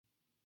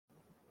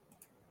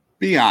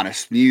Be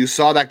honest. You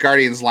saw that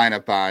Guardians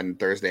lineup on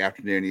Thursday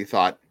afternoon. You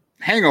thought,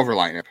 hangover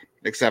lineup,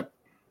 except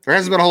there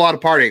hasn't been a whole lot of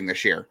partying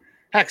this year.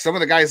 Heck, some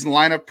of the guys in the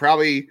lineup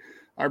probably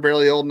are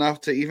barely old enough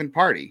to even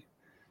party.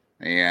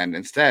 And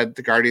instead,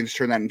 the Guardians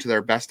turned that into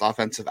their best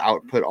offensive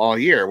output all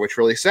year, which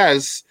really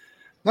says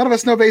none of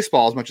us know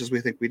baseball as much as we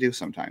think we do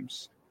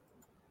sometimes.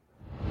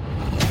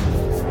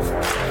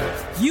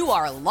 You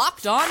are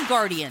Locked On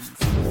Guardians,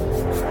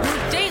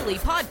 your daily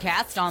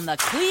podcast on the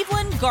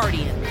Cleveland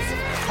Guardians,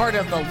 part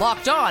of the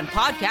Locked On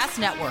Podcast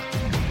Network,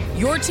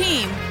 your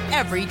team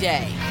every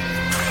day.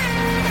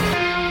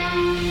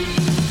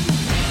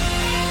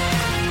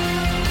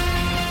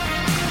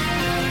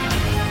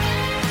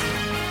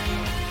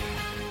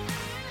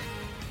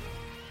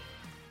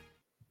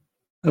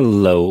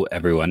 Hello,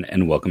 everyone,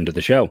 and welcome to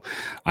the show.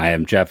 I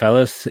am Jeff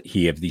Ellis,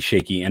 he of the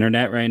shaky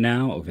internet right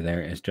now. Over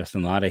there is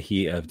Justin Latta,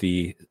 he of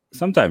the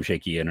sometimes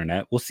shaky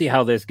internet. We'll see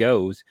how this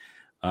goes.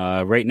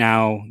 Right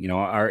now,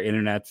 our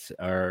internets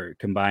are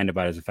combined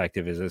about as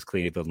effective as this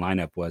Cleveland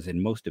lineup was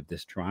in most of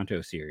this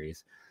Toronto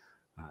series.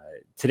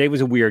 Today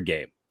was a weird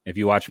game. If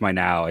you watch my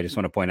now, I just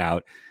want to point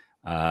out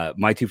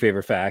my two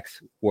favorite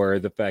facts were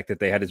the fact that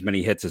they had as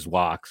many hits as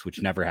walks, which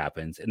never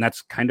happens. And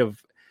that's kind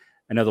of,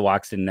 I know the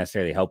walks didn't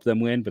necessarily help them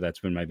win, but that's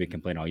been my big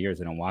complaint all year is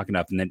they don't walk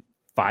enough. And then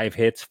 5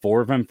 hits,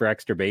 4 of them for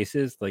extra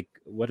bases. Like,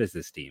 what is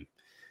this team?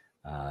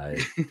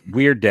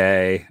 Weird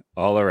day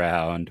all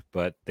around,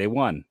 but they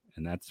won.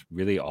 And that's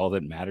really all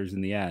that matters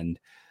in the end.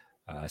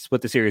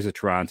 Split the series with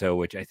Toronto,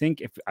 which I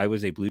think if I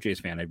was a Blue Jays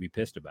fan, I'd be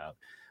pissed about.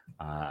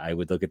 I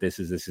would look at this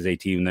as a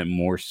team that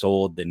more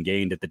sold than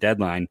gained at the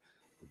deadline.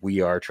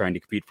 We are trying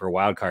to compete for a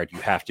wild card. You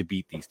have to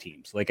beat these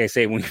teams. Like I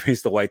say, when you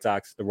face the White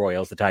Sox, the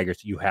Royals, the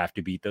Tigers, you have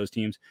to beat those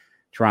teams.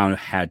 Toronto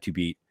had to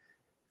beat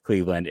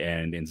Cleveland,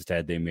 and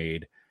instead they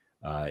made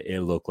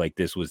it look like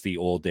this was the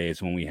old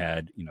days when we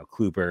had,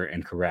 Kluber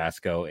and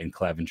Carrasco and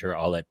Clevenger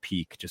all at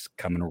peak, just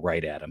coming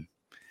right at them.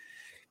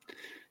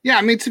 Yeah,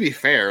 I mean, to be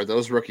fair,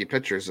 those rookie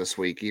pitchers this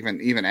week,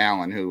 even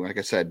Allen, who, like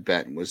I said,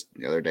 Ben was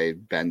the other day,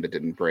 but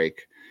didn't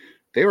break.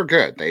 They were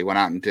good. They went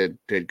out and did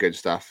good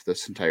stuff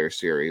this entire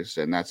series,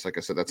 and that's, like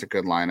I said, that's a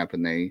good lineup,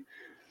 and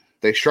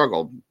they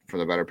struggled for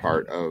the better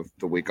part of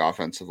the week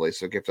offensively,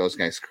 so give those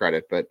guys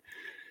credit, but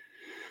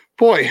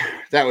boy,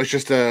 that was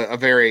just a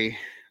very,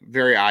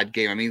 very odd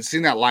game. I mean,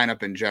 seeing that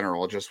lineup in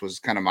general just was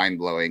kind of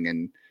mind-blowing.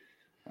 And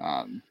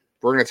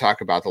we're going to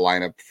talk about the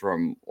lineup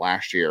from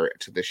last year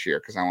to this year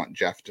because I want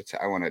Jeff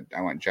to I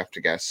want Jeff to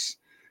guess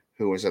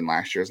who was in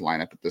last year's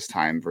lineup at this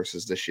time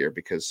versus this year,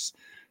 because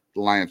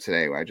the lineup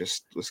today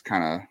was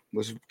kind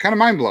of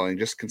mind-blowing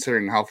just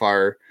considering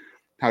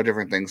how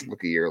different things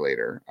look a year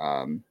later.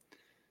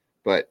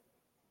 But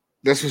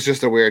this was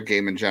just a weird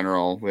game in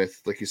general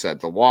with, like you said,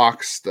 the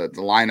walks, the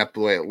lineup, the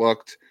way it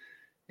looked,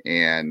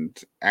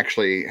 and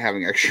actually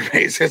having extra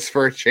base hits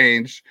for a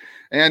change,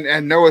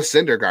 and Noah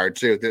Syndergaard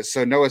too.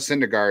 So Noah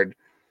Syndergaard,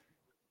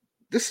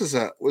 this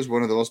was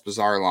one of the most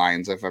bizarre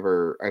lines I've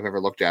ever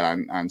looked at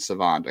on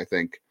Savant. I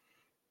think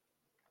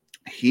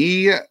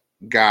he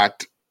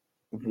got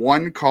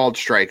one called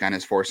strike on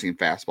his four-seam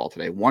fastball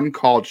today. One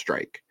called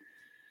strike.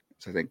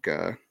 So I think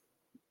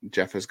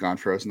Jeff has gone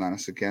frozen on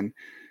us again.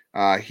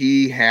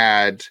 He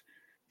had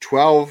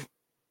 12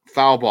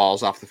 foul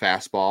balls off the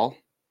fastball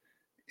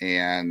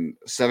and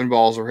 7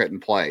 balls were hit in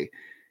play.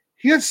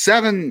 He had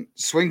 7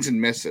 swings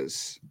and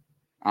misses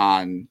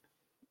on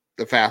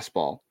the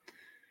fastball.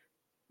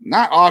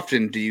 Not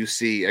often do you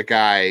see a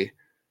guy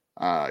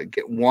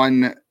get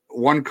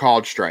one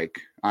called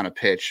strike on a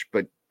pitch,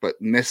 but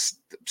miss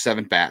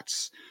 7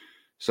 bats.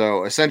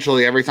 So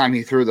essentially every time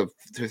he threw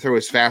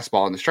his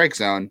fastball in the strike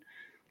zone,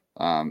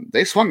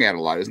 they swung at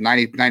a lot. It was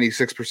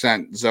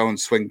 96% zone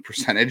swing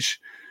percentage.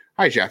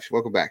 Hi, Jeff.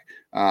 Welcome back.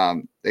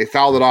 They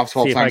fouled it off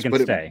 12 see times. If I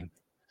can stay.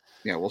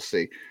 Yeah, we'll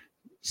see.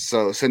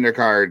 So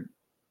Syndergaard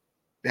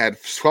had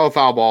 12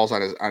 foul balls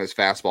on his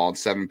fastball and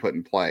 7 put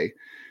in play.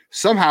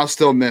 Somehow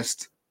still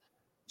missed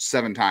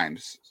 7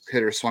 times.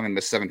 Hitter swung and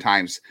missed 7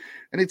 times.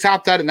 And he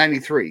topped out at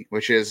 93,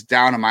 which is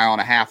down 1.5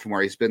 miles from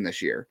where he's been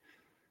this year.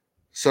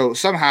 So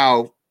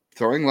somehow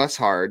throwing less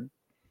hard,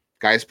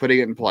 guys putting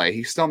it in play,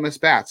 he still missed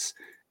bats.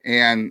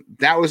 And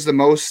that was the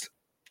most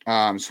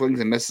swings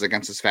and misses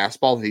against his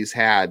fastball he's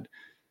had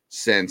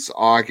since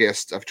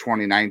August of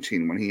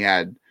 2019, when he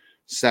had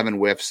 7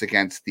 whiffs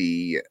against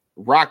the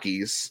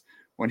Rockies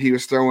when he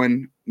was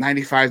throwing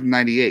 95 to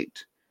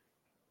 98.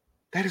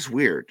 That is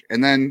weird.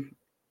 And then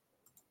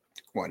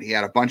he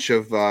had a bunch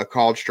of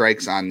called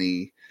strikes on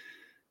the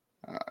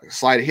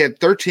slide. He had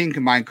 13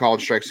 combined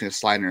called strikes in his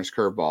slider and his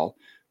curveball,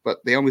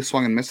 but they only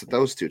swung and missed at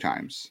those 2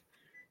 times.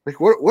 Like,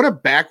 what a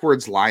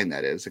backwards line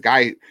that is. The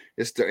guy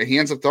he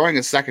ends up throwing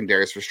his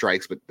secondaries for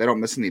strikes, but they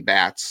don't miss any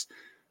bats.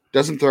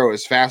 Doesn't throw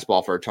his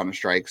fastball for a ton of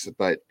strikes,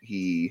 but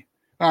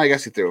I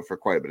guess he threw it for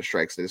quite a bit of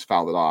strikes. They just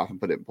fouled it off and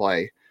put it in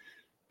play,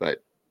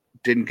 but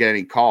didn't get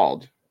any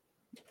called,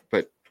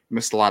 but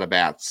missed a lot of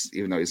bats,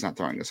 even though he's not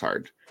throwing as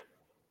hard.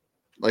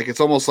 Like,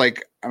 it's almost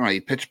like, I don't know, he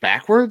pitched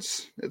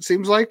backwards, it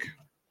seems like.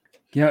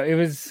 It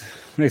was,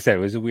 like I said,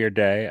 it was a weird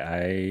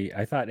day.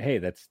 I thought, hey,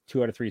 that's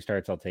 2 out of 3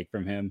 starts I'll take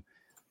from him.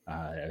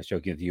 I was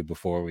joking with you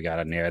before we got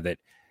on air that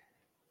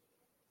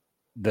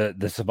the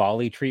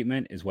Savali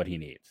treatment is what he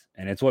needs,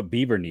 and it's what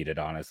Bieber needed.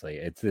 Honestly,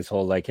 it's this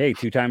whole like, hey,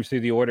 2 times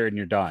through the order and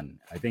you're done.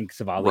 I think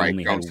Savali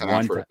only had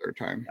one for a third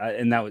time,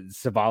 and that was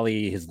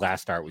Savali. His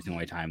last start was the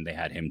only time they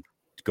had him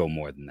go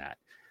more than that.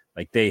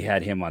 Like they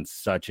had him on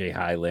such a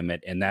high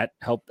limit, and that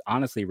helped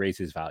honestly raise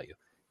his value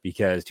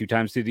because 2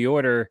 times through the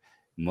order,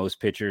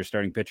 most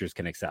starting pitchers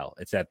can excel.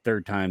 It's that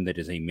third time that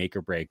is a make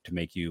or break to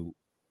make you,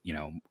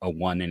 a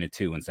 1 and a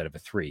 2 instead of a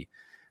 3.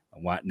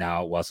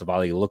 Now, while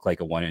Savali looked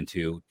like a 1 and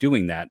 2,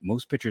 doing that,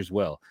 most pitchers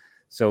will.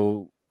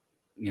 So,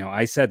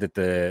 I said that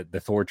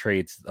the Thor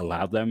trades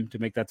allowed them to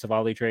make that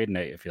Savali trade, and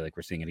I feel like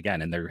we're seeing it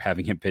again. And they're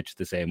having him pitch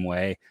the same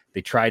way.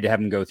 They tried to have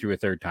him go through a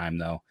third time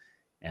though,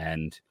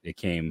 and it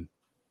came.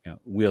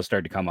 Wheels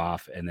started to come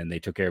off, and then they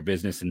took care of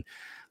business. And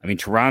I mean,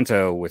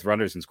 Toronto with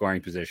runners in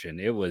scoring position,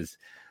 it was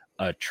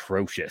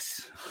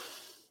atrocious.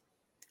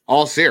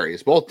 All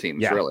series, both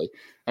teams, really.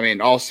 I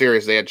mean, all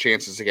series, they had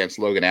chances against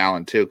Logan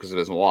Allen, too, because of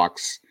his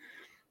walks.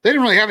 They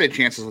didn't really have any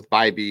chances with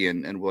Bybee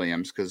and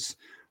Williams because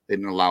they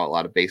didn't allow a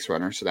lot of base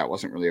runners, so that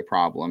wasn't really a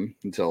problem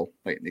until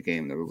late in the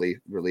game, the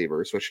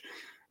relievers, which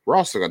we're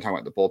also going to talk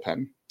about the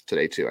bullpen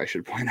today, too, I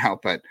should point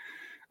out. But,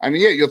 I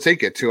mean, yeah, you'll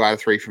take it 2 out of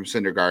 3 from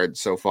Syndergaard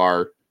so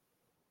far.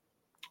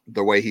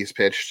 The way he's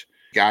pitched,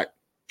 got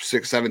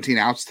 17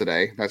 outs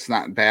today. That's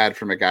not bad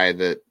from a guy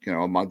that,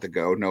 a month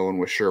ago, no one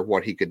was sure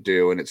what he could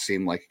do. And it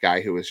seemed like a guy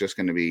who was just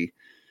going to be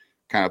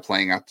kind of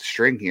playing out the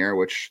string here,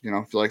 which,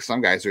 I feel like some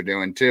guys are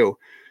doing too.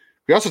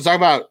 We also talk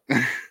about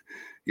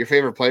your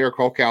favorite player,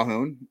 Cole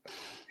Calhoun,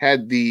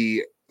 had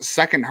the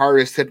second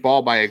hardest hit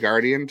ball by a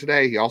Guardian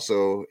today. He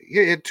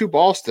hit 2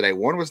 balls today.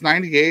 One was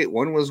 98,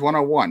 one was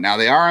 101. Now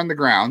they are on the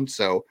ground,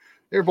 so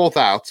they're both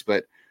outs,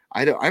 but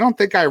I don't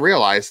think I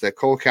realized that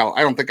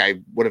I don't think I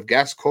would have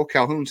guessed Cole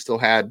Calhoun still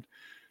had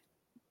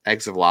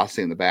exit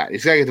velocity in the bat.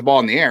 He's got to get the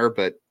ball in the air,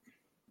 but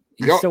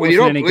when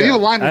you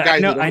align with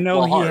guys, I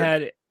know he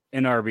had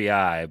an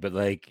RBI, but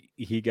like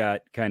he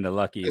got kind of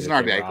lucky. It's an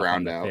RBI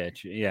ground out.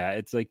 Pitch. Yeah,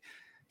 it's like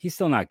he's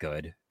still not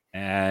good,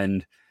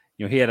 and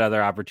he had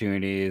other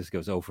opportunities.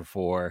 Goes 0 for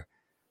 4.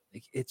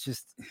 Like, it's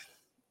just,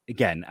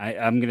 again,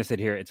 I'm gonna sit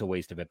here. It's a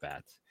waste of at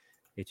bats.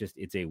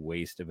 It's a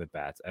waste of at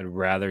bats. I'd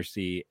rather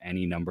see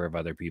any number of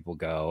other people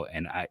go.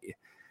 And I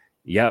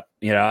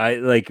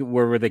like,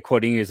 where were they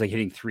quoting? He was like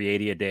hitting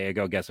 380 a day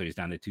ago. Guess what? He's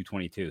down to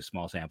 222,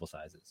 small sample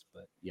sizes.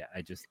 But yeah,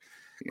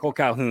 Cole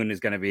Calhoun is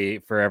going to be,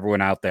 for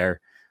everyone out there,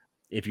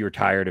 if you're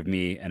tired of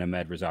me and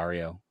Ahmed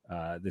Rosario,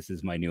 this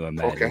is my new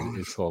Ahmed.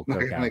 It's Cole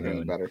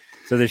Calhoun.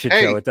 So this should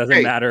show it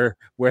doesn't matter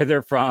where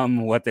they're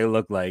from, what they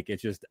look like.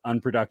 It's just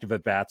unproductive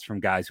at bats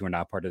from guys who are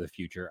not part of the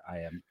future. I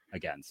am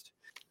against.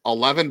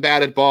 11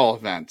 batted ball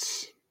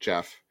events,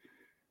 Jeff.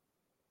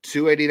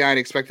 289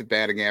 expected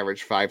batting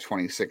average,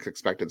 526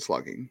 expected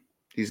slugging.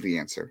 He's the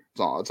answer.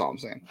 That's all I'm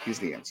saying. He's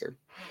the answer.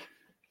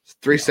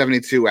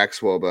 372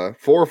 xwOBA,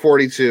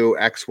 442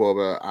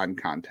 xwOBA on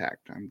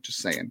contact. I'm just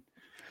saying.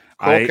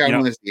 Cole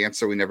Calhoun is the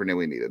answer we never knew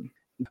we needed.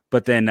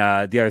 But then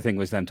the other thing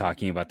was them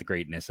talking about the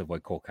greatness of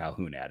what Cole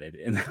Calhoun added.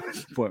 And that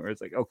was the point where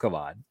it's like, oh, come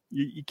on.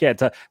 You can't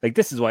talk. Like,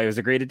 this is why he was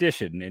a great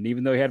addition. And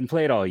even though he hadn't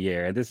played all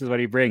year, and this is what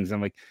he brings.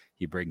 I'm like,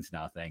 he brings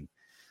nothing.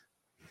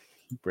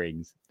 He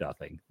brings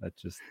nothing.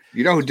 That's just...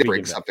 who did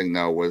bring something,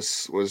 though,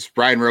 was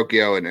Brian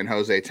Rocchio and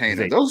Jose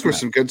Tena. Those were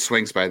some good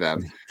swings by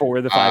them. 4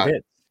 of the 5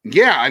 hits.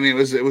 Yeah, I mean,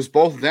 it was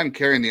both of them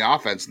carrying the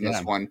offense in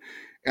this one.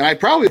 And I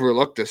probably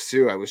overlooked this,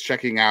 too. I was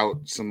checking out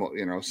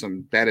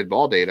some batted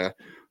ball data.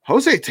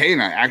 Jose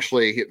Tena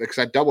actually, because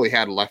that double he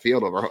had in left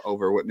field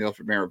over Whitney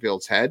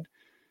Merrifield's head,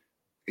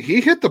 he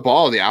hit the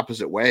ball the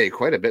opposite way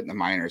quite a bit in the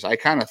minors. I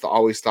kind of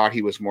always thought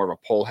he was more of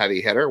a pull heavy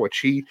hitter, which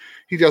he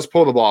does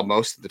pull the ball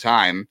most of the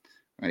time,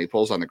 and he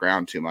pulls on the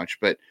ground too much.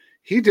 But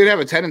he did have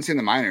a tendency in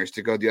the minors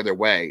to go the other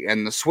way,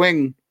 and the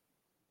swing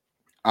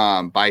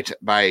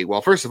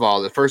first of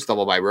all, the first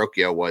double by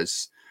Rocchio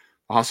was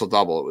a hustle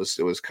double.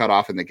 It was cut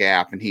off in the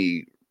gap, and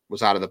he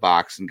was out of the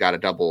box and got a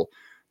double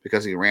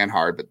because he ran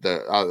hard. But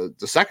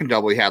the second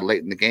double he had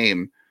late in the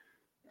game,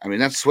 I mean,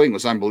 that swing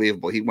was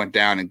unbelievable. He went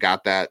down and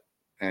got that,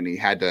 and he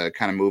had to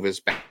kind of move his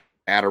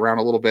bat around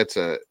a little bit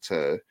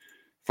to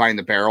find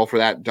the barrel for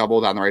that double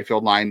down the right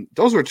field line.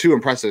 Those were 2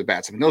 impressive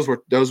bats. I mean,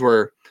 those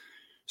were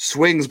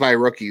swings by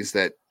rookies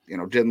that,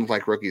 didn't look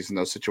like rookies in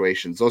those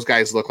situations. Those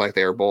guys looked like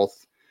they were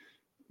both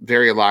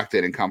very locked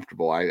in and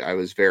comfortable. I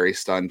was very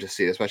stunned to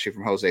see, especially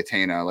from Jose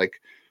Tena. Like,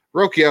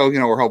 Rocchio,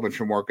 we're hoping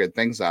for more good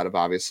things out of,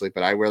 obviously,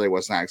 but I really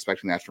was not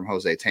expecting that from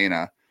Jose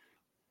Tena.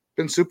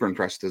 Been super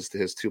impressed as to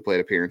his 2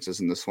 plate appearances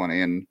in this one.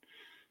 And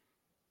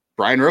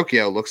Brian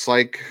Rocchio looks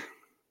like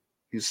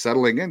he's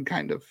settling in,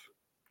 kind of.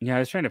 Yeah, I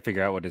was trying to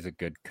figure out what is a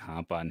good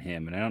comp on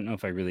him, and I don't know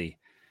if I really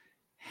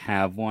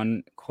have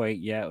one quite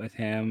yet with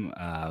him.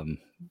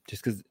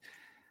 Just because,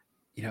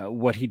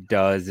 what he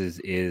does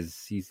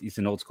is he's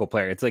an old school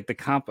player. It's like the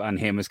comp on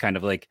him is kind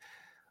of like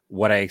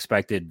what I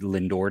expected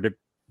Lindor to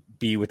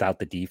be without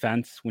the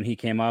defense when he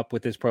came up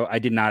with this I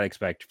did not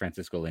expect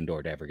Francisco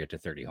Lindor to ever get to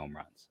 30 home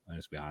runs. I'll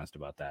just be honest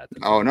about that.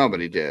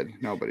 Nobody did.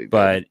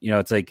 But,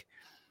 it's like,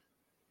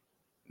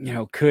 I'm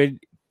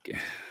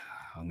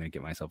going to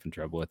get myself in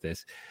trouble with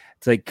this.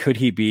 It's like, could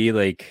he be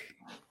like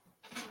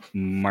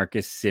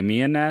Marcus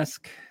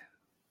Semien-esque?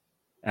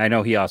 I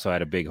know he also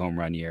had a big home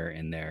run year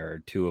in there, or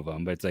two of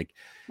them, but it's like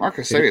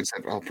Marcus Semien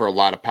for a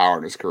lot of power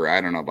in his career. I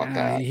don't know about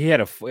that.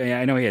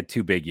 I know he had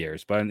 2 big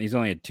years, but he's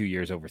only had 2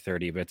 years over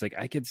 30. But it's like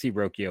I could see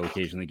Rocchio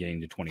occasionally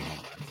getting to 20 home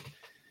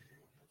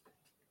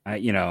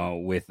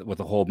runs. With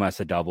a whole mess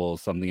of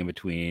doubles, something in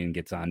between,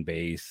 gets on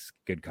base,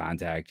 good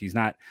contact. He's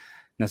not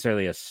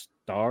necessarily a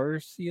star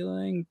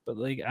ceiling, but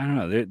like I don't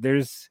know.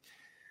 There's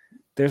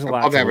a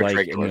lot to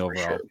like in the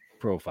overall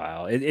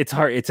profile. It's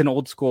hard. It's an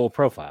old school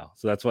profile,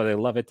 so that's why they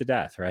love it to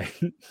death, right?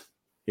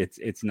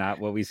 It's not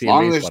what we see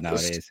in baseball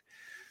nowadays.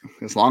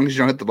 As long as you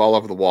don't hit the ball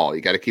over the wall,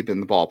 you got to keep it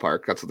in the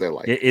ballpark. That's what they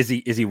like. Is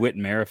he Whit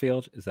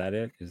Merrifield? Is that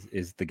it?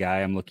 Is the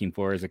guy I'm looking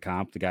for as a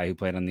comp the guy who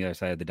played on the other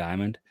side of the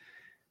diamond?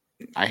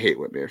 I hate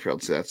Whit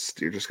Merrifield, so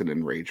you're just going to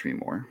enrage me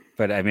more.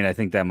 But I mean, I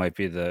think that might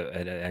be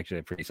actually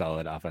a pretty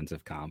solid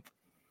offensive comp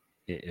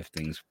if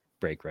things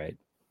break right.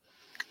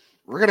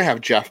 We're gonna have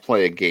Jeff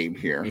play a game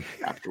here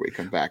after we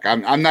come back.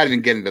 I'm not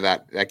even getting to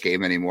that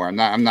game anymore.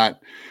 I'm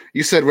not.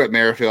 You said Whit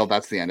Merrifield.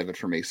 That's the end of it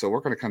for me. So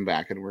we're gonna come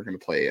back and we're gonna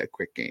play a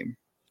quick game.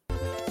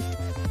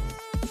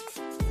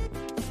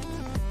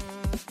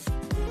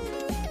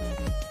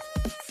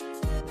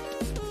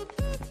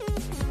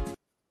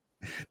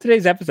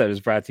 Today's episode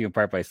is brought to you in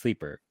part by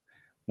Sleeper.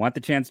 Want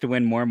the chance to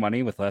win more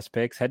money with less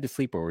picks? Head to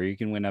Sleeper, where you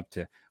can win up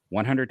to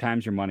 100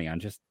 times your money on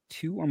just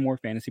 2 or more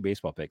fantasy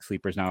baseball picks.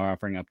 Sleeper is now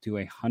offering up to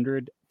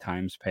 100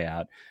 times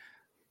payout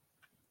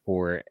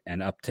for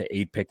an up to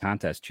 8 pick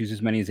contest. Choose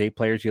as many as 8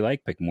 players you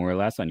like. Pick more or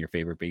less on your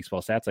favorite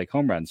baseball stats like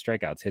home runs,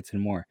 strikeouts, hits,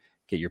 and more.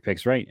 Get your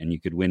picks right, and you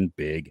could win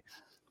big.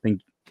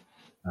 Think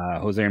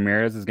Jose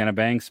Ramirez is going to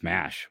bang,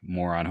 smash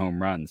more on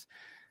home runs.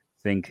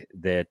 Think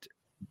that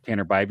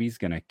Tanner Bibee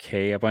going to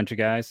K a bunch of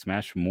guys,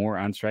 smash more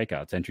on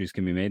strikeouts. Entries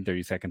can be made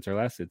 30 seconds or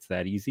less. It's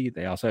that easy.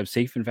 They also have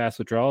safe and fast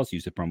withdrawals.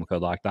 Use the promo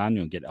code Locked On.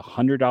 You'll get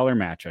 $100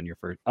 match on your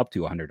first, up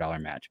to $100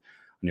 match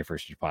on your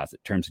first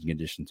deposit. Terms and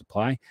conditions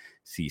apply.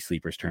 See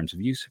Sleeper's terms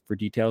of use for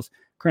details.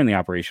 Currently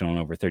operational in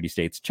over 30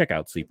 states. Check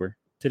out Sleeper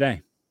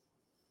today.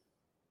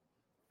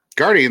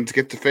 Guardians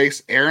get to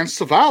face Aaron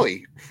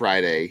Civale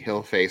Friday.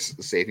 He'll face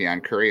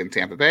Savion Curry in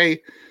Tampa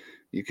Bay.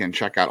 You can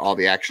check out all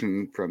the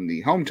action from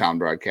the hometown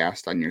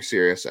broadcast on your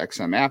Sirius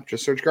XM app.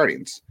 Just search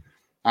Guardians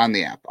on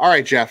the app. All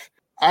right, Jeff.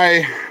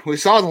 We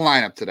saw the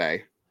lineup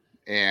today,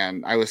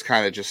 and I was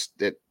kind of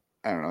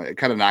I don't know, it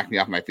kind of knocked me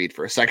off my feet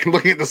for a second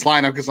looking at this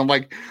lineup because I'm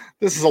like,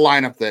 this is a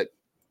lineup that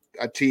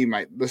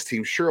this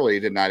team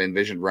surely did not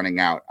envision running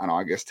out on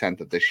August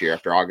 10th of this year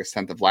after August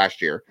 10th of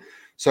last year.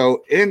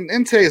 So in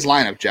today's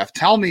lineup, Jeff,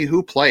 tell me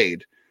who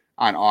played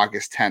on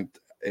August 10th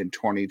in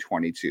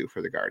 2022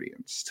 for the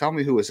Guardians. Tell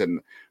me who was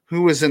in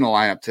the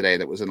lineup today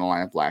that was in the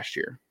lineup last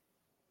year.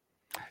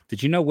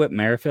 Did you know Whit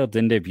Merrifield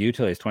didn't debut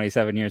till he's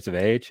 27 years of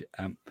age?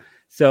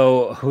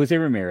 So Jose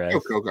Ramirez.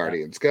 Go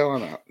Guardians. Go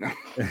on out. No.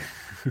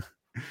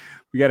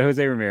 We got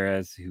Jose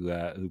Ramirez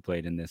who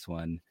played in this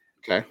one.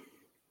 Okay.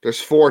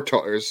 There's 4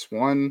 There's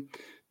 1,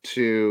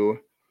 2.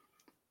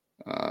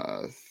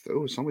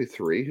 It's only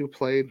 3 who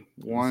played.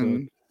 1.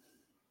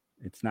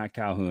 So it's not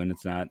Calhoun.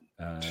 It's not.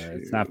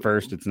 It's not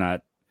first. It's not.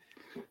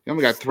 You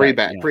only got 3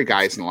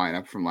 guys in the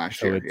lineup from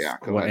last year. Yeah.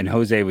 And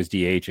Jose was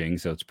DHing,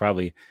 so it's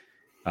probably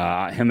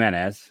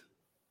Jimenez.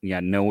 You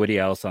got nobody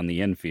else on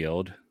the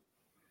infield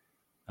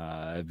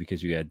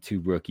because you had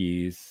 2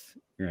 rookies,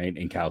 right?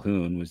 And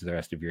Calhoun was the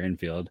rest of your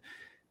infield.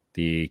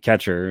 The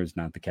catcher is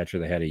not the catcher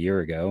they had a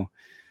year ago.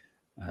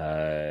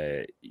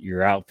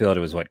 Your outfield,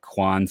 it was what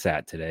Kwan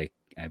sat today,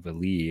 I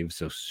believe.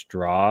 So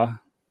Straw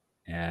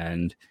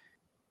and.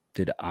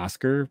 Did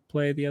Oscar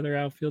play the other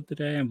outfield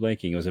today? I'm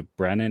blanking. Was it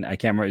Brennan? I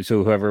can't remember.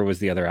 So whoever was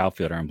the other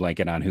outfielder, I'm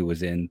blanking on who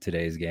was in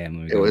today's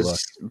game. It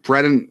was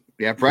Brennan.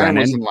 Yeah, Brennan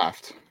was in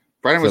left.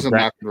 Brennan was in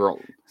left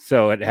role.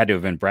 So it had to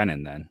have been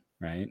Brennan then,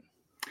 right?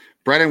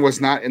 Brennan was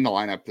not in the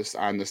lineup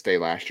on this day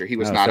last year. He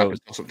was not up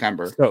until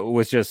September. So it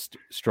was just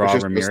Straw,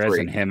 Ramirez,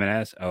 and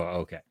Jimenez. Oh,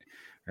 okay.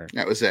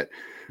 That was it.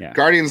 Yeah.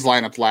 Guardians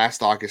lineup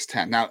last August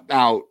 10th.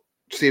 Now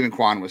Stephen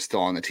Kwan was still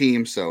on the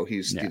team, so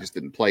he just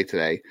didn't play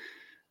today.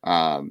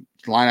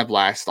 Lineup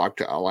last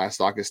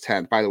August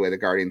 10th. By the way, the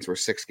Guardians were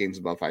 6 games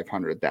above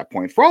 500 at that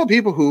point. For all the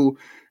people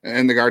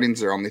and the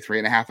Guardians are only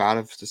 3.5 out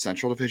of the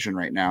Central Division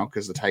right now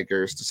because the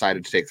Tigers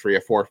decided to take 3 or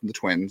 4 from the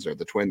Twins, or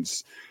the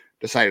Twins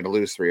decided to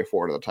lose 3 or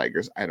 4 to the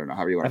Tigers. I don't know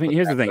how you want to.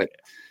 Here's the thing: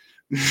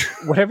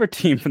 whatever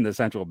team from the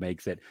Central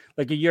makes it.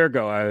 Like a year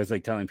ago, I was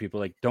like telling people,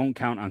 like, don't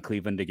count on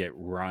Cleveland to get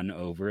run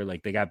over.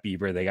 Like they got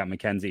Bieber, they got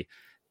McKenzie.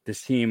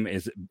 This team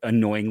is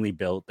annoyingly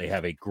built. They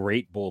have a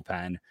great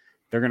bullpen.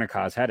 They're going to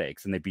cause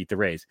headaches, and they beat the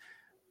Rays.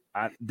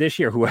 This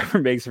year, whoever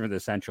makes it for the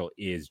Central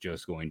is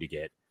just going to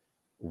get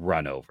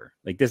run over.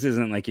 Like, this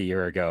isn't like a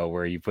year ago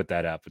where you put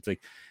that up. It's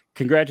like,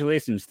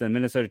 congratulations to the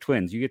Minnesota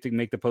Twins. You get to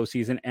make the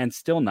postseason and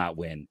still not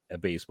win a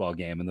baseball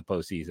game in the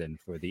postseason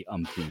for the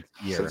umpteenth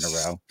year in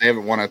a row. They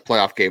haven't won a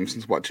playoff game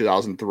since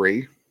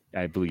 2003?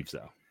 I believe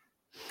so.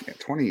 Yeah,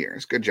 20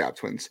 years. Good job,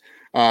 Twins.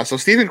 So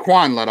Stephen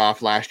Kwan led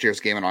off last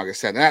year's game on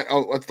August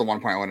 7th. That's the one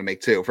point I want to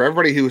make too. For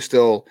everybody who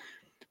still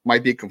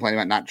might be complaining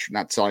about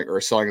not selling or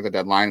selling at the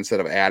deadline instead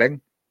of adding,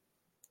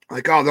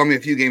 like, oh, they're only a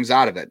few games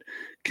out of it.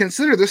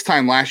 Consider this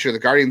time last year, the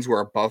Guardians were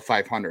above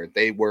 500.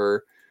 They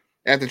were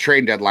at the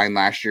trade deadline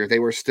last year. They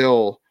were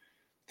still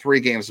 3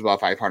 games above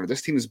 500.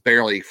 This team has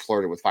barely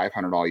flirted with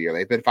 500 all year.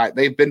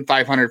 They've been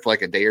 500 for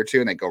like a day or two,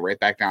 and they go right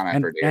back down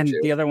after a day or two.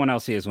 And the other one I'll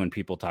see is when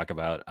people talk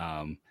about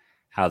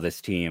how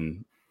this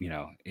team,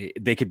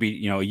 they could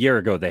be, a year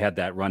ago they had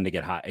that run to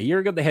get hot. A year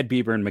ago they had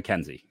Bieber and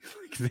McKenzie.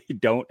 They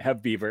don't have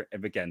Bieber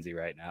and McKenzie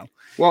right now.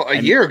 Well, a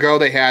year ago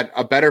they had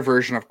a better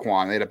version of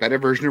Kwan. They had a better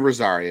version of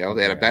Rosario.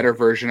 They had a better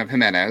version of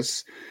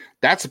Jimenez.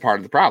 That's a part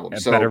of the problem.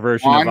 So better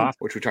version Kwan, of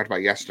which we talked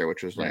about yesterday,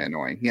 which was really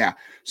annoying. Yeah.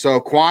 So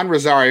Kwan,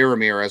 Rosario,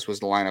 Ramirez was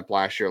the lineup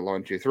last year,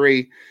 1, 2,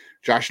 3.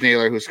 Josh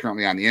Naylor, who's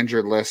currently on the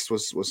injured list,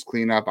 was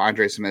cleanup.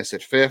 Andres Simis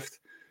at 5th.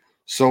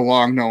 So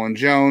long, Nolan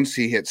Jones,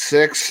 he hit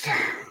 6th.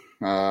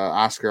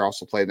 Oscar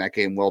also played in that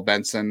game. Will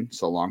Benson,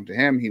 so long to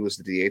him. He was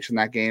the DH in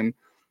that game.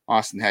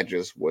 Austin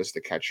Hedges was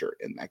the catcher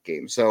in that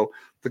game. So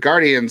the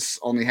Guardians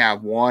only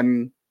have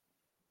 1,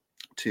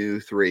 2,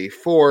 3,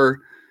 4,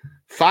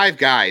 5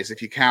 guys,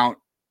 if you count,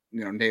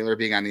 Naylor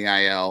being on the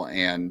IL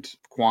and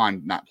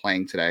Kwan not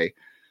playing today,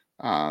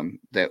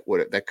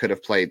 that could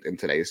have played in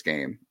today's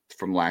game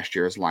from last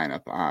year's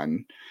lineup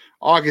on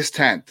August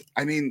 10th.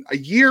 I mean, a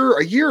year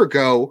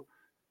ago,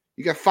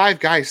 you got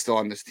 5 guys still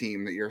on this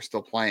team that you're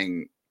still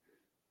playing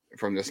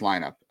from this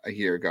lineup a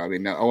year ago. I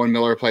mean, Owen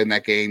Miller played in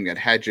that game. You had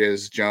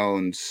Hedges,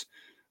 Jones,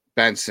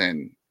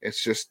 Benson.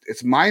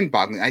 It's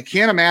mind-boggling. I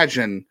can't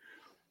imagine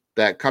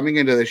that coming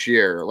into this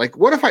year. Like,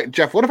 what if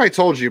I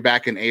told you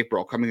back in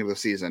April coming into the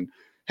season,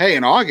 hey,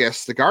 in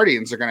August, the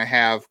Guardians are going to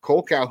have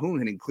Cole Calhoun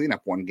hitting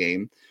cleanup one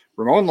game.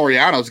 Ramon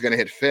Laureano is going to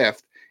hit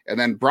 5th. And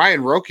then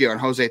Brian Rocchio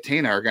and Jose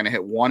Tena are going to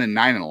hit 1 and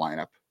 9 in the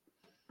lineup.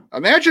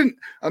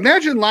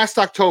 Imagine last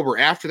October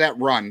after that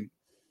run,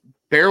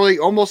 barely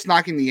almost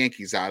knocking the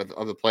Yankees out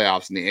of the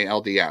playoffs in the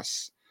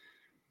ALDS,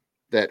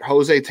 that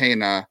Jose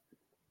Tena,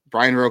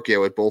 Brian Rocchio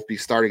would both be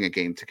starting a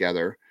game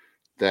together,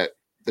 that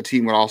the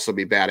team would also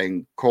be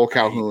batting Cole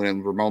Calhoun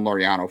and Ramon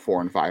Laureano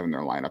 4 and 5 in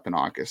their lineup in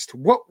August.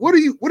 What are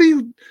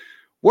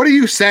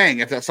you saying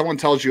if that someone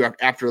tells you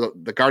after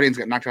the Guardians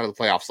got knocked out of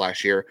the playoffs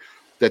last year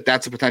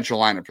that's a potential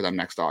lineup for them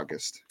next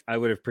August? I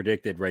would have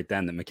predicted right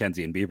then that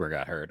McKenzie and Bieber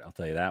got hurt. I'll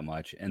tell you that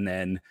much. And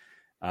then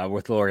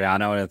with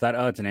Laureano, I thought,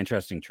 it's an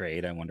interesting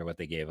trade. I wonder what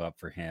they gave up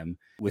for him.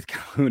 With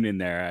Calhoun in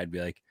there, I'd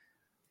be like,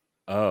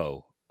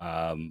 so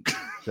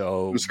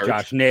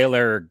Josh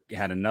Naylor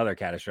had another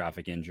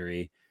catastrophic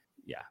injury.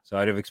 Yeah, so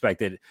I'd have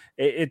expected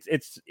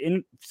it's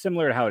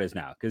similar to how it is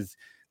now, because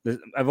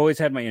I've always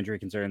had my injury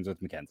concerns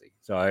with McKenzie.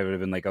 So I would have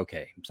been like,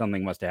 okay,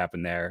 something must have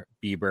happened there.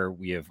 Bieber,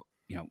 we have,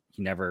 he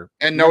never.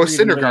 And Noah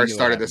Syndergaard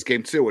started this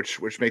game too, which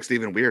makes it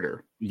even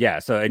weirder. Yeah.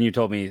 So, and you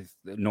told me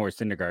Noah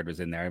Syndergaard was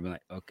in there. I'd be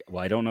like, okay,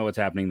 well, I don't know what's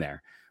happening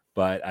there,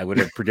 but I would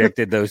have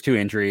predicted those 2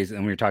 injuries.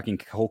 And we were talking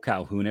Cole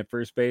Calhoun at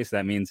first base.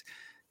 That means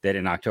that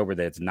in October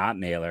that it's not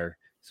Naylor.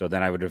 So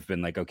then I would have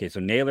been like, okay, so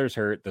Naylor's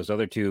hurt. Those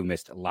other 2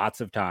 missed lots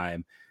of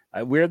time.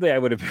 Weirdly, I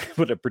would have been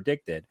able to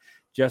predict it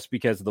just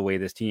because of the way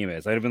this team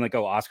is. I'd have been like,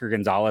 Oscar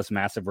Gonzalez,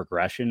 massive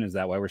regression. Is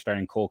that why we're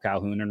starting Cole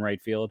Calhoun in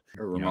right field?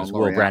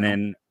 Will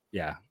Brennan.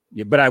 Yeah,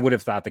 but I would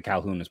have thought that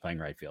Calhoun was playing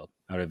right field.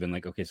 I would have been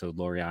like, okay, so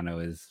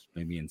Laureano is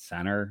maybe in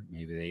center.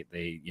 Maybe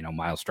they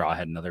Miles Straw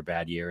had another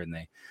bad year and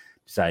they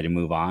decided to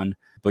move on.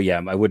 But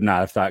yeah, I would not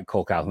have thought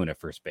Cole Calhoun at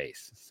first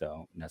base.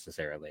 So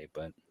necessarily,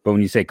 but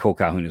when you say Cole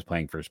Calhoun is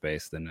playing first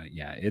base, then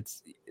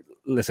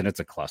it's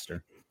a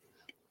cluster.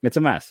 It's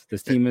a mess.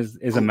 This team is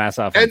a mess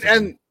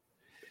offensively.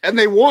 And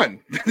they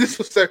won. This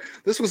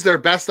was their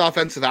best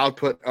offensive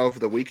output of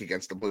the week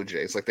against the Blue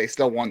Jays. Like, they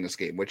still won this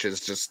game, which is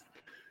just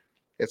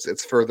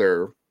it's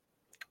further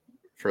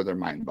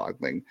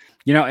mind-boggling.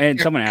 And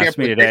someone asked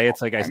me today,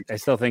 it's like I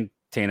still think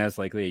Tena is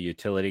likely a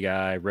utility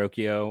guy.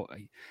 Rocchio,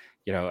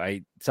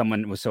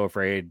 someone was so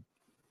afraid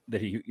that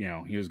he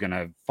was going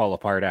to fall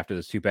apart after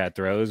those 2 bad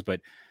throws,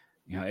 but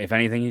if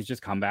anything, he's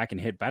just come back and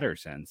hit better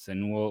since,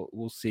 and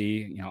we'll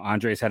see.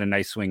 Andres had a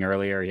nice swing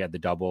earlier. He had the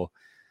double.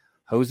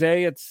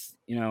 Jose, it's,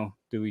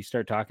 do we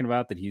start talking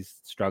about that he's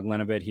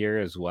struggling a bit here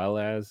as well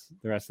as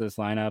the rest of this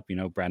lineup?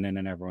 Brendan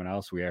and everyone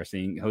else, we are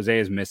seeing Jose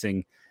is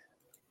missing.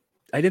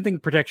 I didn't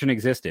think protection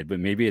existed, but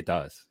maybe it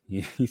does.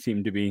 He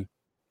seemed to be,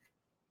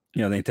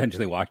 they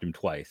intentionally walked him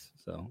twice.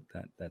 So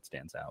that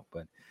stands out.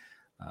 But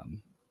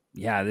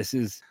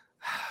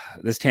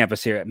this Tampa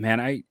series,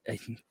 man,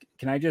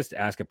 can I just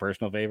ask a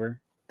personal favor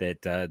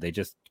that they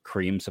just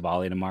cream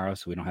Savali tomorrow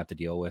so we don't have to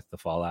deal with the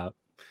fallout?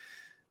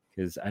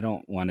 because I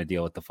don't want to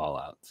deal with the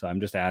fallout. So I'm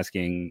just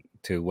asking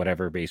to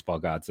whatever baseball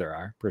gods there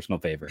are, personal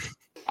favor.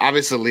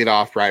 Obviously, lead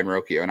off Brian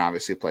Rocchio and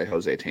obviously play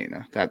Jose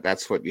Tena.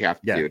 That's what you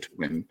have to do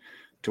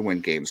to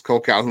win games. Cole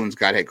Calhoun's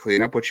got to hit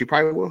cleanup, which he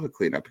probably will hit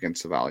cleanup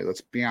against the Valley.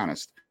 Let's be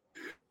honest.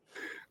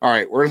 All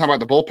right, we're going to talk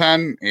about the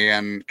bullpen,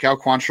 and Cal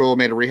Quantrill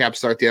made a rehab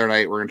start the other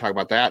night. We're going to talk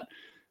about that,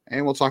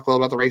 and we'll talk a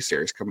little about the race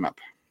series coming up.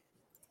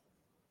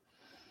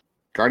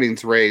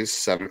 Guardians Rays,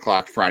 7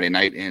 o'clock Friday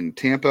night in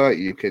Tampa.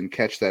 You can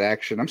catch that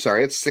action. I'm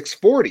sorry, it's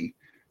 6:40,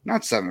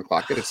 not 7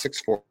 o'clock. It is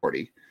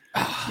 6:40.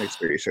 Make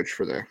sure you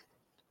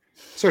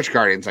search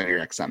Guardians on your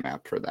XM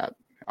app for that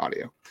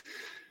audio.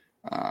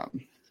 All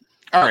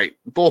right,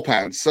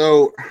 bullpen.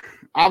 So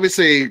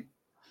obviously,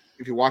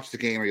 if you watch the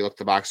game or you look at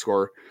the box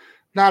score,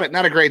 not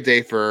a great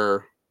day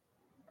for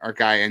our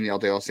guy Aniel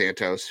De Los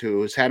Santos,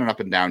 who's had an up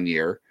and down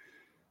year.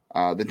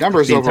 The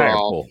numbers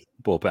overall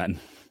bullpen.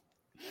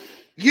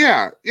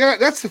 Yeah,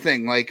 that's the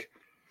thing. Like,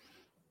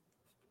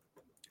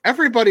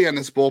 everybody on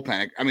this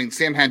bullpen, I mean,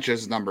 Sam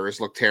Hench's numbers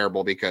look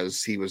terrible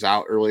because he was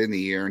out early in the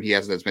year and he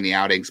hasn't as many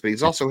outings, but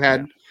he's also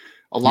had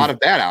a lot of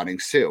bad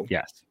outings too.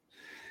 Yes.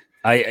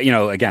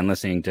 Again,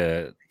 listening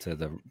to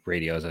the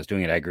radios, I was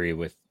doing it. I agree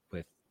with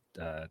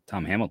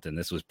Tom Hamilton.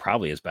 This was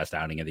probably his best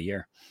outing of the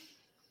year.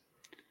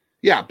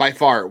 Yeah, by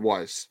far it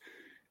was.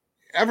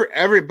 But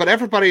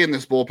everybody in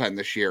this bullpen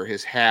this year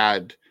has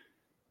had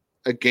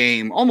a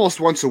game almost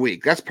once a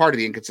week. That's part of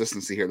the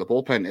inconsistency here. The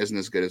bullpen isn't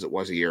as good as it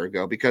was a year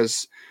ago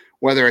because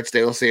whether it's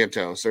De Los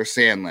Santos or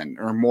Sandlin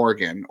or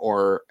Morgan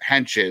or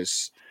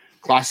Hench's,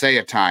 Clase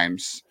at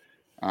times,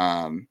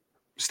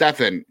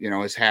 Stephan,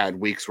 has had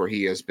weeks where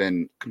he has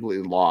been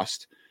completely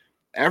lost.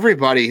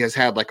 Everybody has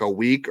had like a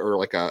week or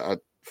like a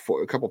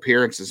couple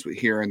appearances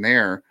here and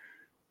there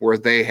where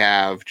they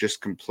have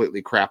just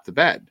completely crapped the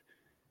bed.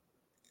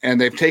 And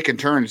they've taken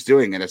turns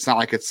doing it. It's not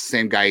like it's the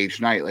same guy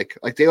each night.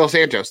 Like De Los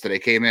Santos today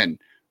came in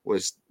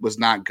was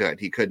not good.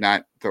 He could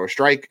not throw a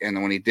strike, and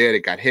then when he did,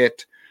 it got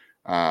hit.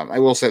 I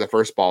will say the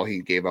first ball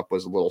he gave up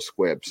was a little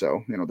squib,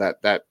 so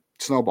that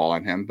snowball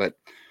on him. But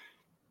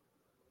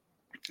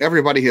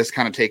everybody has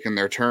kind of taken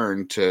their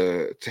turn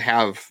to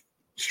have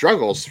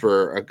struggles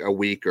for a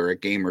week or a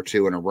game or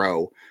two in a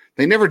row.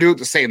 They never do it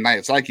the same night.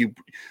 It's like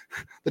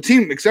the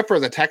team, except for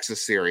the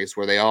Texas series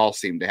where they all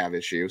seem to have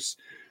issues.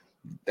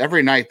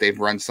 Every night they've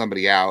run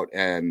somebody out,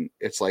 and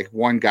it's like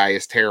one guy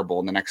is terrible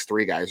and the next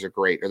three guys are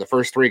great, or the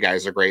first three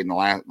guys are great and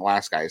the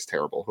last guy is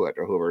terrible,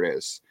 whoever it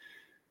is.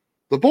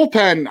 The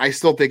bullpen, I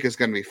still think, is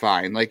going to be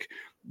fine. Like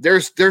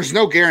there's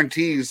no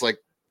guarantees. Like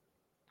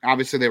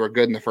obviously they were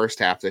good in the first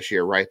half this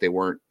year, right? They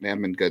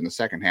haven't been good in the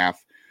second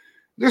half.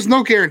 There's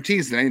no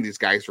guarantees that any of these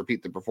guys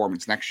repeat the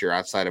performance next year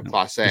outside of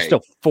Clase. They're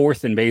still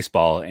fourth in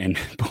baseball in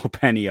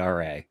bullpen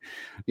ERA.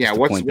 Yeah,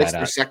 what's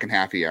their second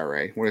half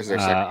ERA? What is their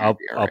second half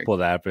ERA? I'll pull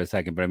that up in a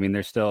second. But I mean,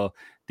 they're still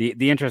the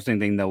interesting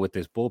thing though with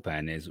this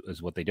bullpen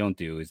is what they don't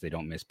do is they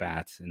don't miss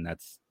bats, and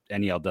that's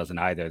NEL doesn't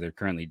either. They're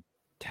currently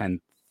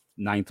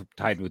 9th,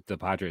 tied with the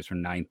Padres for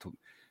 9th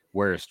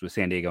worst with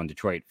San Diego and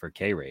Detroit for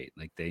K rate.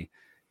 Like they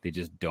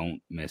just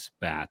don't miss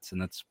bats,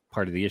 and that's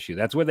part of the issue.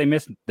 That's where they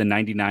missed the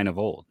 99 of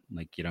old.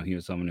 Like, he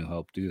was someone who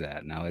helped do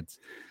that. Now it's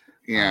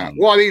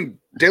well, I mean,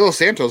 De Los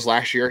Santos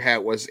last year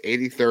was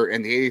 83rd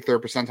in the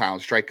 83rd percentile in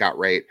strikeout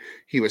rate.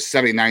 He was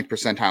 79th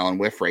percentile in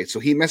whiff rate.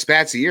 So he missed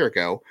bats a year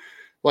ago.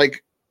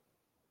 Like,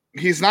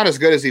 he's not as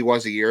good as he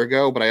was a year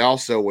ago, but I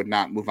also would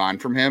not move on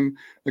from him.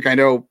 Like, I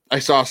know I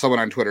saw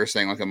someone on Twitter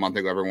saying like a month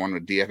ago everyone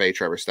would DFA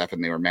Trevor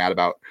Stephan. They were mad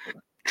about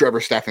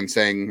Trevor Stephan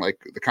saying like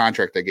the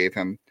contract they gave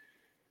him.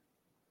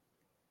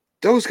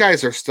 Those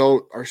guys are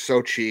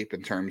so cheap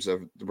in terms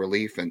of the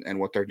relief and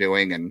what they're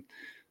doing, and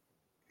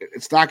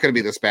it's not going to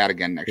be this bad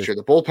again next year.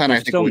 The bullpen, I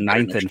think, still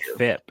 9th in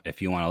FIP if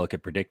you want to look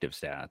at predictive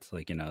stats.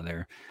 Like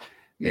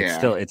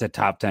it's a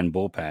top 10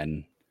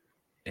 bullpen.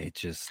 It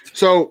just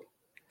so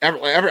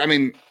I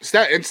mean,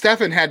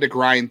 Stephan had to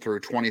grind through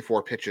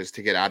 24 pitches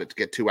to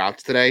get 2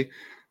 outs today.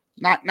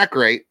 Not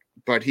great,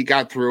 but he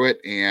got through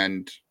it,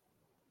 and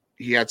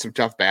he had some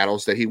tough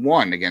battles that he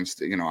won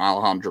against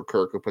Alejandro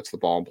Kirk, who puts the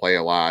ball in play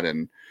a lot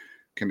and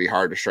can be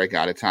hard to strike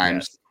out at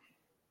times.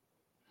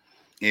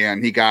 Yes.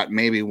 And he got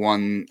maybe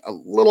a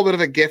little bit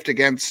of a gift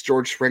against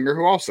George Springer,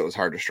 who also is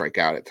hard to strike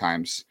out at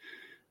times,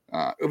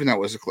 even though it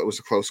was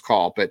a close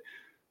call. But,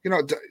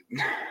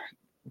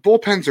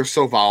 bullpens are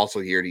so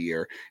volatile year to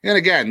year. And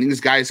again,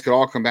 these guys could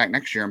all come back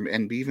next year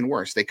and be even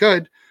worse. They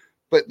could,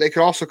 but they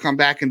could also come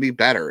back and be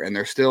better. And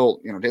they're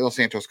still, De Los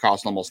Santos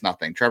costs almost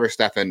nothing. Trevor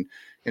Stephan,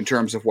 in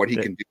terms of what he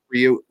can do for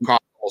you,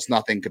 costs almost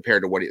nothing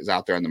compared to what is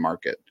out there in the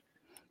market.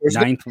 There's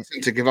no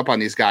reason to give up on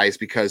these guys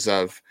because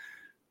of,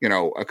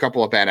 a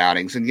couple of bad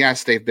outings. And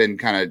yes, they've been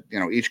kind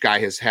of, each guy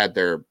has had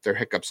their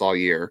hiccups all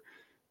year.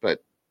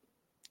 But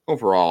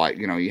overall,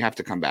 you have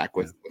to come back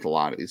with a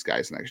lot of these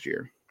guys next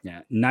year.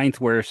 Yeah,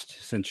 9th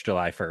worst since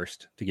July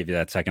 1st, to give you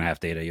that second half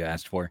data you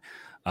asked for.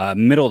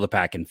 Middle of the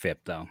pack in FIP,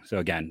 though. So,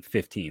 again,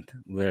 15th,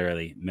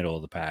 literally middle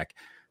of the pack.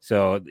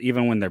 So,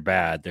 even when they're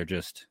bad, they're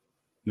just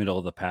middle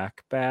of the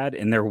pack bad.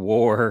 And their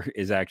WAR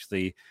is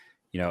actually,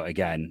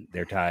 again,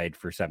 they're tied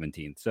for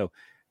 17th. So,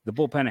 The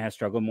bullpen has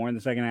struggled more in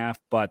the second half,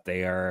 but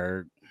they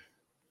are,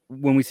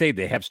 when we say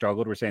they have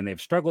struggled, we're saying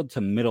they've struggled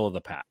to middle of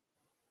the pack.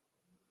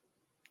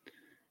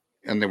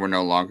 And they were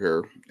no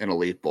longer an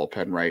elite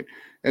bullpen, right?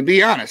 And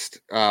be honest,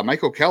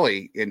 Michael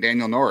Kelly and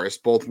Daniel Norris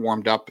both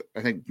warmed up.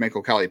 I think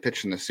Michael Kelly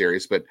pitched in this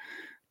series, but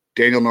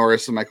Daniel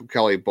Norris and Michael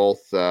Kelly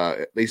both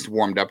at least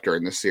warmed up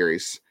during this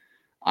series.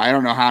 I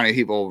don't know how many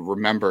people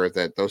remember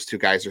that those two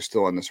guys are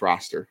still in this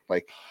roster.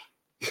 Like,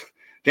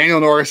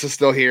 Daniel Norris is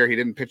still here. He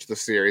didn't pitch the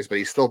series, but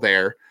he's still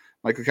there.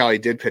 Michael Kelly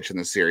did pitch in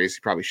the series.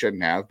 He probably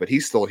shouldn't have, but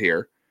he's still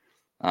here.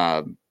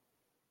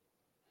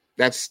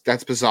 That's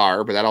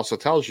bizarre, but that also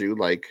tells you,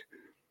 like,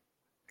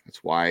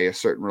 that's why a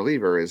certain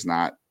reliever is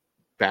not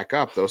back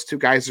up. Those two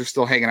guys are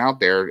still hanging out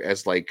there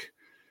as, like,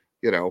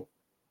 you know,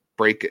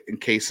 break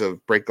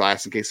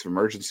glass in case of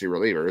emergency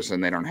relievers,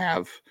 and they don't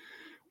have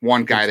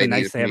one guy they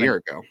needed a year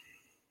ago.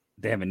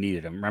 They haven't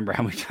needed him. Remember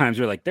how many times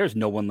we're like, there's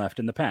no one left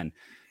in the pen.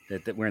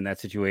 That we're in that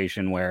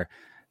situation where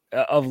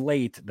of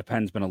late the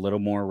pen's been a little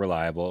more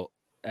reliable.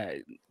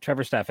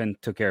 Trevor Stephan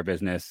took care of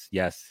business.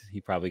 Yes,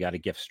 he probably got a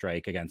gift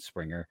strike against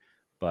Springer,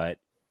 but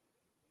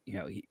you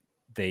know,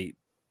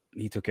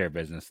 he took care of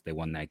business. They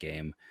won that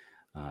game.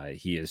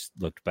 He has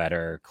looked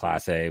better.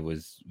 Clase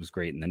was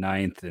great in the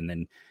ninth, and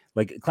then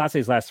like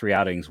Clase's last 3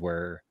 outings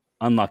were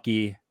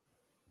unlucky,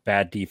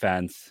 bad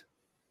defense,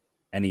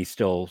 and he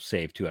still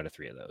saved 2 out of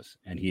 3 of those.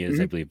 And he is,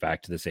 I believe,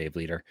 back to the save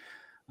leader.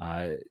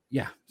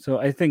 So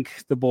I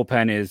think the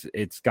bullpen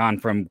it's gone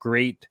from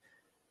great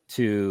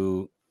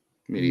to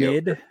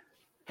mid,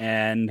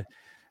 and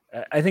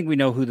I think we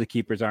know who the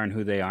keepers are and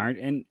who they aren't.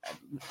 And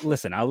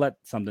listen, I'll let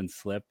something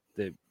slip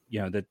that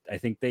I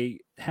think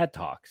they had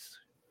talks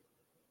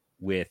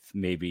with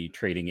maybe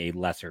trading a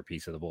lesser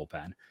piece of the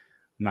bullpen. I'm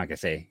not gonna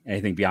say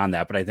anything beyond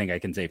that, but I think I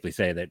can safely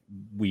say that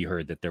we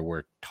heard that there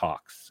were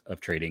talks of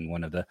trading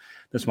one of the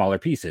smaller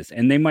pieces,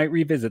 and they might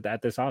revisit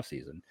that this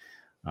offseason.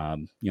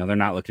 They're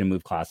not looking to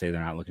move Clase, they're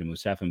not looking to move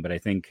Stephan, but I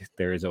think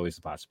there is always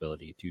the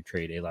possibility to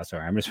trade a lesser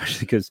arm,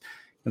 especially because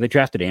they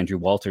drafted Andrew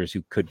Walters,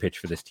 who could pitch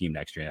for this team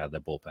next year out of the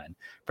bullpen.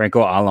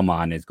 Franco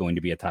Aleman is going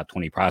to be a top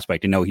 20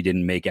 prospect. I know he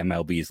didn't make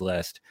MLB's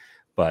list,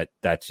 but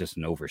that's just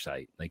an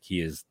oversight. Like,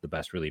 he is the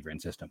best reliever in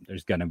system.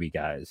 There's going to be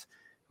guys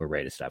who are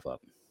ready to step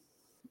up.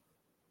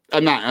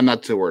 I'm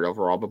not too worried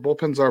overall, but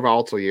bullpens are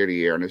volatile year to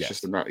year, and it's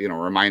just about, a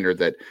reminder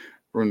that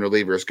when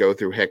relievers go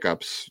through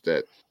hiccups,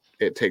 that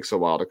it takes a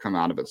while to come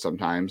out of it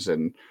sometimes.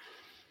 And,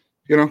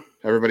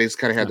 everybody's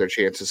kind of had their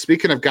chances.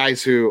 Speaking of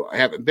guys who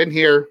haven't been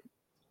here,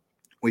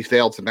 we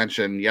failed to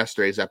mention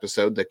yesterday's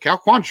episode that Cal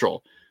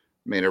Quantrill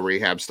made a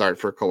rehab start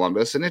for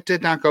Columbus, and it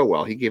did not go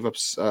well. He gave up,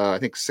 I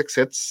think, 6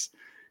 hits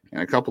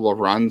and a couple of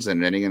runs and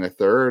an inning in the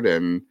third.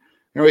 And,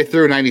 he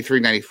threw 93,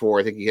 94.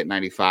 I think he hit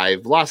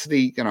 95.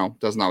 Velocity,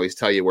 doesn't always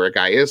tell you where a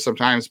guy is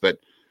sometimes, but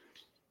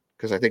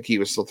because I think he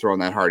was still throwing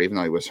that hard, even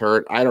though he was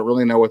hurt. I don't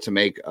really know what to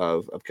make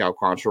of Cal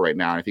Quantrill right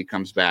now. And if he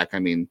comes back, I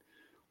mean,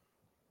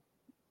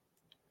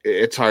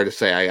 it's hard to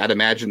say. I'd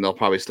imagine they'll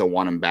probably still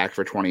want him back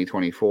for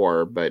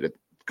 2024, but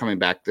coming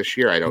back this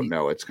year, I don't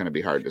know. It's going to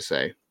be hard to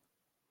say.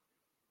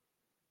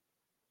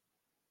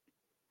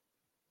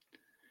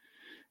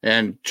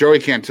 And Joey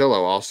Cantillo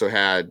also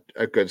had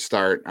a good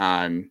start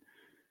on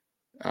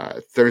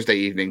Thursday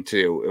evening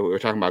too. We were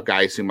talking about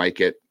guys who might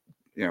get,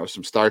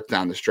 some starts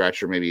down the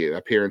stretch or maybe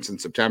appearance in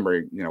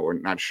September. We're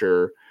not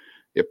sure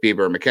if Bieber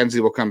or McKenzie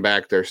will come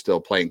back. They're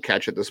still playing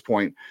catch at this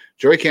point.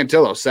 Joey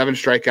Cantillo, 7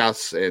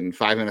 strikeouts in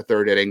 5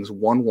 1/3 innings,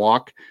 1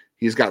 walk.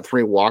 He's got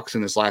 3 walks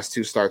in his last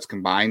 2 starts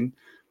combined,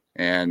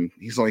 and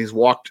he's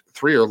walked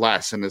 3 or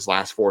less in his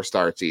last 4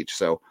 starts each.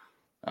 So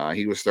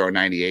he was throwing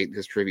 98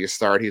 his previous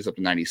start. He's up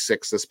to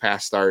 96 this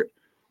past start.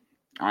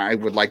 I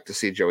would like to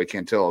see Joey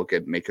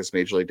Cantillo make his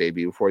major league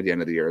debut before the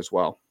end of the year as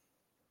well.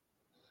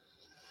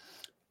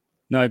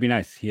 No, it'd be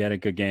nice. He had a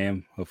good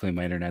game. Hopefully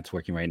my internet's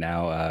working right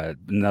now.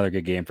 Another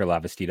good game for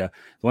Lavastida. The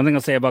one thing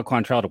I'll say about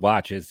Quantrill to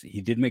watch is he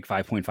did make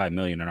 $5.5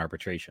 million in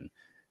arbitration.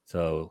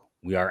 So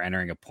we are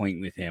entering a point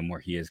with him where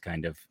he is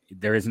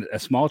there is a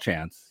small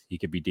chance he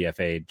could be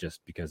DFA'd just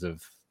because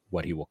of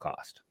what he will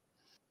cost.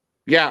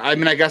 Yeah, I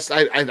mean, I guess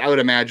I would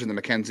imagine the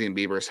McKenzie and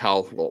Bieber's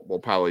health will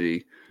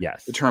probably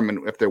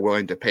determine if they're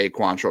willing to pay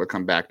Quantrill to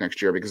come back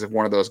next year. Because if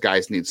one of those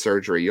guys needs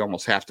surgery, you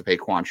almost have to pay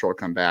Quantrill to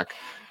come back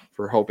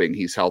for hoping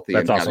he's healthy.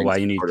 That's also why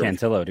you need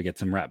Cantillo to get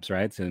some reps,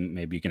 right? So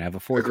maybe you can have a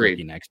 4th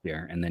rookie next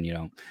year, and then you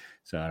don't.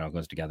 So it all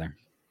goes together.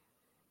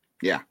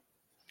 Yeah.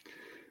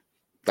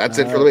 That's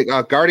it for the week.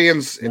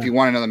 Guardians, if you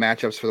want to know the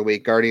matchups for the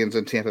week, Guardians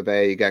in Tampa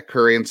Bay, you got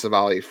Curry and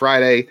Savali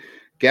Friday,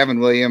 Gavin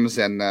Williams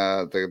and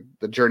the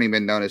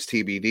journeyman known as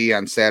TBD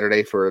on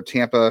Saturday for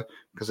Tampa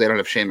because they don't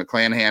have Shane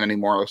McClanahan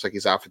anymore. It looks like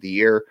he's out for the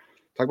year.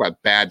 Talk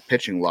about bad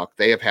pitching luck.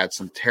 They have had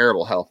some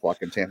terrible health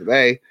luck in Tampa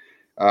Bay.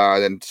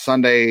 Then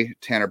Sunday,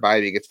 Tanner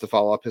Bybee gets to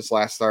follow up his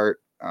last start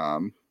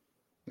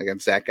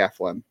against Zach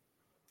Eflin.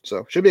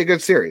 So should be a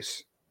good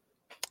series.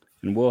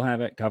 And we'll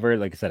have it covered.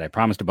 Like I said, I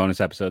promised a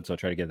bonus episode, so I'll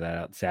try to get that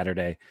out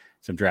Saturday.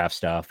 Some draft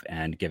stuff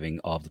and giving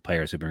all of the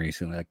players who've been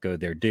recently let go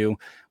their due. I want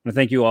to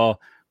thank you all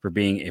for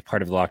being a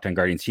part of the Locked On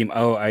Guardians team.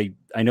 Oh, I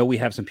know we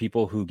have some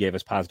people who gave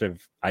us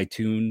positive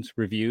iTunes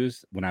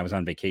reviews when I was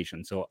on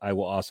vacation, so I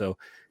will also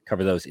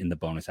cover those in the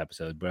bonus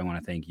episode. But I want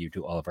to thank you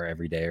to all of our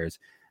everydayers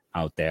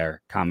out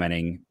there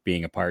commenting,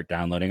 being a part,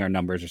 downloading. Our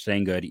numbers are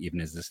staying good,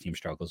 even as this team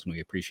struggles, and we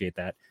appreciate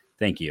that.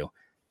 Thank you.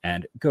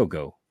 And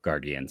go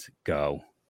Guardians, go.